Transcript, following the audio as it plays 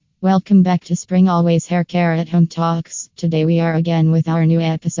Welcome back to Spring Always Hair Care at Home Talks. Today we are again with our new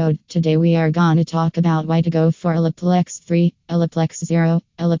episode. Today we are gonna talk about why to go for Olaplex 3, Olaplex 0,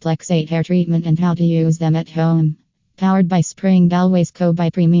 Olaplex 8 hair treatment and how to use them at home. Powered by Spring Always Co. by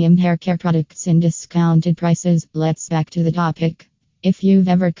premium hair care products in discounted prices. Let's back to the topic. If you've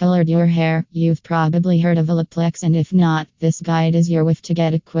ever colored your hair, you've probably heard of Olaplex, and if not, this guide is your whiff to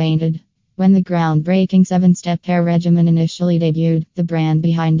get acquainted. When the groundbreaking 7-step hair regimen initially debuted, the brand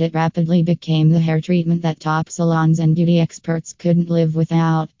behind it rapidly became the hair treatment that top salons and beauty experts couldn't live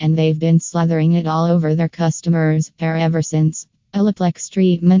without, and they've been slathering it all over their customers' hair ever since. Olaplex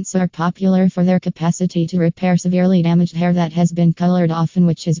treatments are popular for their capacity to repair severely damaged hair that has been colored often,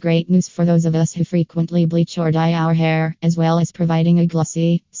 which is great news for those of us who frequently bleach or dye our hair, as well as providing a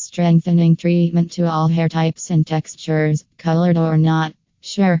glossy, strengthening treatment to all hair types and textures, colored or not.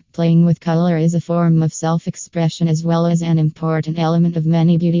 Sure, playing with color is a form of self-expression as well as an important element of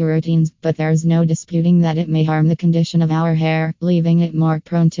many beauty routines, but there's no disputing that it may harm the condition of our hair, leaving it more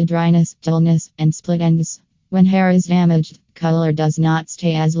prone to dryness, dullness, and split ends. When hair is damaged, color does not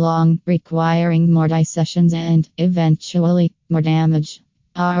stay as long, requiring more dye sessions and, eventually, more damage.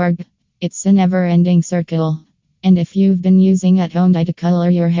 Arg. It's a never-ending circle. And if you've been using at-home dye to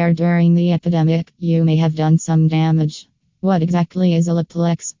color your hair during the epidemic, you may have done some damage. What exactly is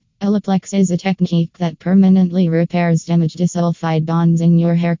Olaplex? Olaplex is a technique that permanently repairs damaged disulfide bonds in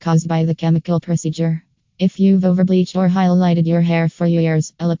your hair caused by the chemical procedure. If you've overbleached or highlighted your hair for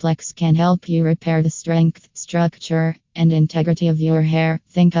years, Olaplex can help you repair the strength, structure, and integrity of your hair.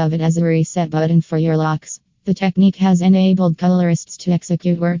 Think of it as a reset button for your locks. The technique has enabled colorists to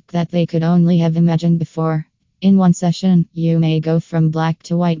execute work that they could only have imagined before. In one session, you may go from black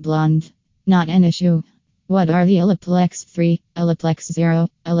to white blonde. Not an issue. What are the Olaplex 3, Olaplex 0,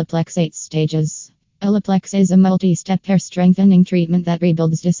 Olaplex 8 stages? Olaplex is a multi-step hair strengthening treatment that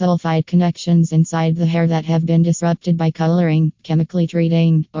rebuilds disulfide connections inside the hair that have been disrupted by coloring, chemically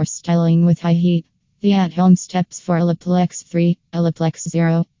treating, or styling with high heat. The at-home steps for Olaplex 3, Olaplex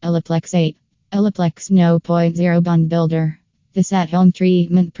 0, Olaplex 8. Olaplex No. 0 Bond Builder. This at-home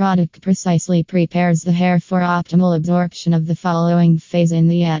treatment product precisely prepares the hair for optimal absorption of the following phase in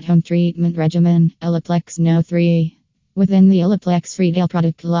the at-home treatment regimen, Olaplex No. 3. Within the Olaplex retail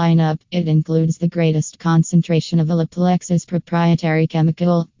product lineup, it includes the greatest concentration of Olaplex's proprietary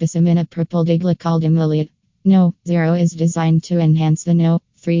chemical, bisaminopropyldiglycol. No. 0 is designed to enhance the No.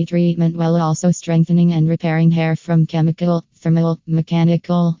 3 treatment while also strengthening and repairing hair from chemical, thermal,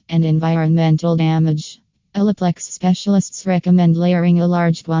 mechanical, and environmental damage. Olaplex specialists recommend layering a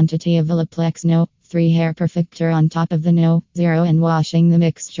large quantity of Olaplex No. 3 hair perfector on top of the No. 0 and washing the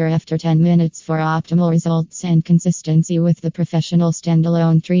mixture after 10 minutes for optimal results and consistency with the professional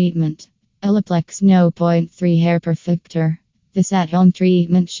standalone treatment. Olaplex No. 3 hair perfector. This at-home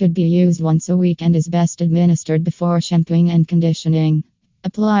treatment should be used once a week and is best administered before shampooing and conditioning.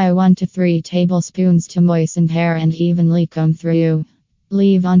 Apply 1 to 3 tablespoons to moistened hair and evenly comb through.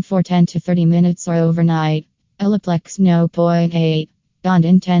 Leave on for 10 to 30 minutes or overnight. Olaplex No. 8. Bond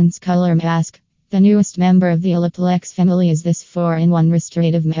Intense Color Mask. The newest member of the Olaplex family is this 4-in-1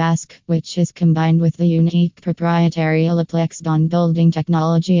 restorative mask, which is combined with the unique proprietary Olaplex bond building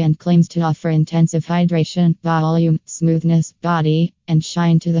technology and claims to offer intensive hydration, volume, smoothness, body, and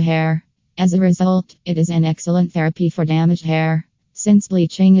shine to the hair. As a result, it is an excellent therapy for damaged hair. Since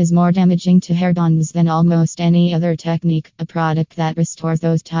bleaching is more damaging to hair bonds than almost any other technique, a product that restores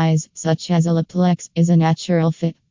those ties, such as Olaplex, is a natural fit.